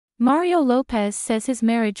Mario Lopez says his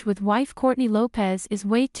marriage with wife Courtney Lopez is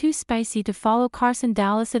way too spicy to follow Carson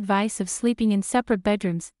Dallas' advice of sleeping in separate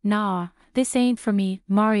bedrooms. "Nah, this ain't for me,"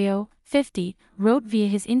 Mario, 50, wrote via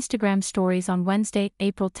his Instagram stories on Wednesday,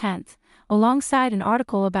 April 10th, alongside an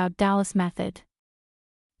article about Dallas' method.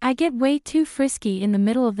 "I get way too frisky in the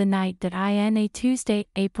middle of the night." In a Tuesday,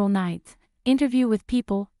 April 9th, interview with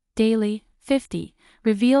People, Daily, 50,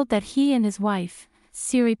 revealed that he and his wife,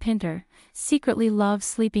 Siri Pinter, secretly love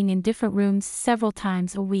sleeping in different rooms several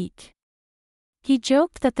times a week. He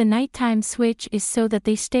joked that the nighttime switch is so that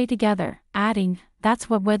they stay together, adding, "That's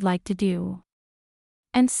what we'd like to do."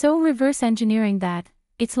 And so reverse engineering that,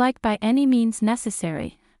 "It's like by any means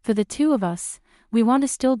necessary, for the two of us, we want to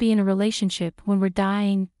still be in a relationship when we're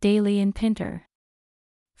dying." Daily and Pinter,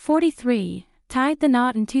 43, tied the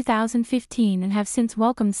knot in 2015 and have since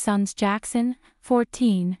welcomed sons Jackson,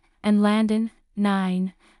 14, and Landon,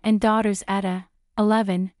 9, and daughters Etta,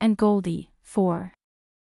 11, and Goldie, 4.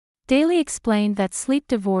 Daly explained that sleep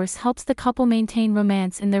divorce helps the couple maintain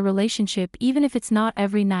romance in their relationship even if it's not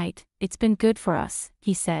every night. "It's been good for us,"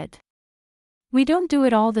 he said. "We don't do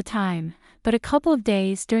it all the time, but a couple of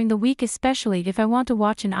days during the week, especially if I want to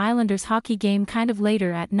watch an Islanders hockey game kind of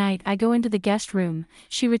later at night, I go into the guest room."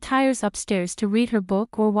 She retires upstairs to read her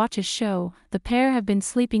book or watch a show. The pair have been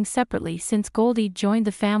sleeping separately since Goldie joined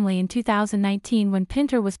the family in 2019 when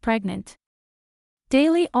Pinter was pregnant.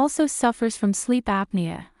 Daly also suffers from sleep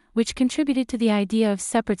apnea, which contributed to the idea of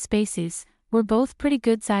separate spaces. "We're both pretty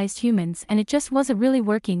good-sized humans and it just wasn't really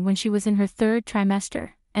working when she was in her third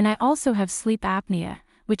trimester, and I also have sleep apnea,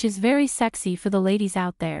 which is very sexy for the ladies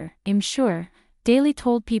out there, I'm sure," Daly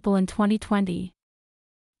told People in 2020.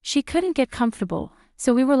 "She couldn't get comfortable,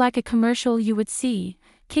 so we were like a commercial you would see,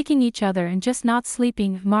 kicking each other and just not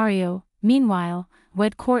sleeping." Mario, meanwhile,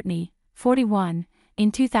 wed Courtney, 41,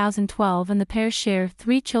 in 2012 and the pair share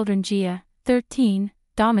 3 children: Gia, 13,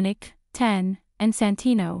 Dominic, 10, and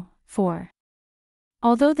Santino, 4.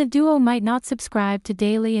 Although the duo might not subscribe to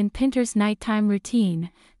Daly and Pinter's nighttime routine,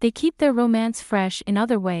 they keep their romance fresh in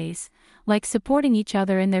other ways, like supporting each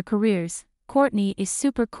other in their careers. "Courtney is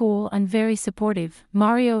super cool and very supportive,"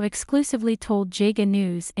 Mario exclusively told Jaga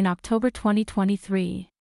News in October 2023.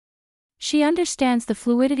 "She understands the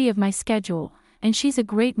fluidity of my schedule, and she's a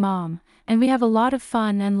great mom, and we have a lot of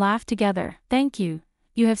fun and laugh together." Thank you.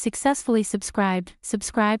 You have successfully subscribed.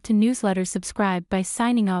 Subscribe to newsletter. Subscribe by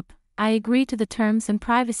signing up. I agree to the terms and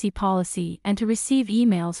privacy policy and to receive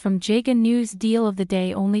emails from Jaga News. Deal of the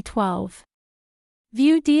day: only 12.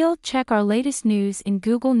 View deal. Check our latest news in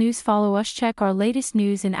Google News. Follow us. Check our latest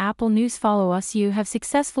news in Apple News. Follow us. You have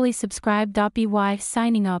successfully subscribed. By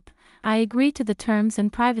signing up, I agree to the terms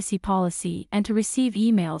and privacy policy and to receive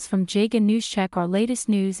emails from Jaga News. Check our latest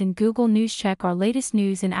news in Google News. Check our latest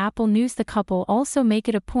news in Apple News. The couple also make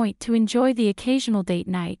it a point to enjoy the occasional date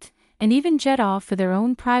night, and even jet off for their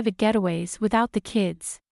own private getaways without the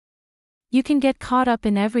kids. "You can get caught up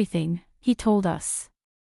in everything," he told us.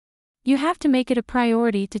 "You have to make it a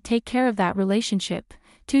priority to take care of that relationship,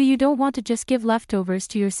 too. You don't want to just give leftovers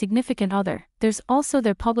to your significant other." There's also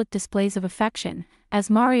their public displays of affection, as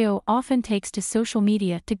Mario often takes to social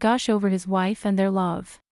media to gush over his wife and their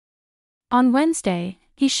love. On Wednesday,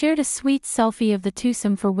 he shared a sweet selfie of the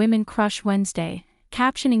twosome for Women Crush Wednesday,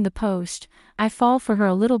 captioning the post, "I fall for her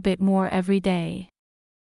a little bit more every day."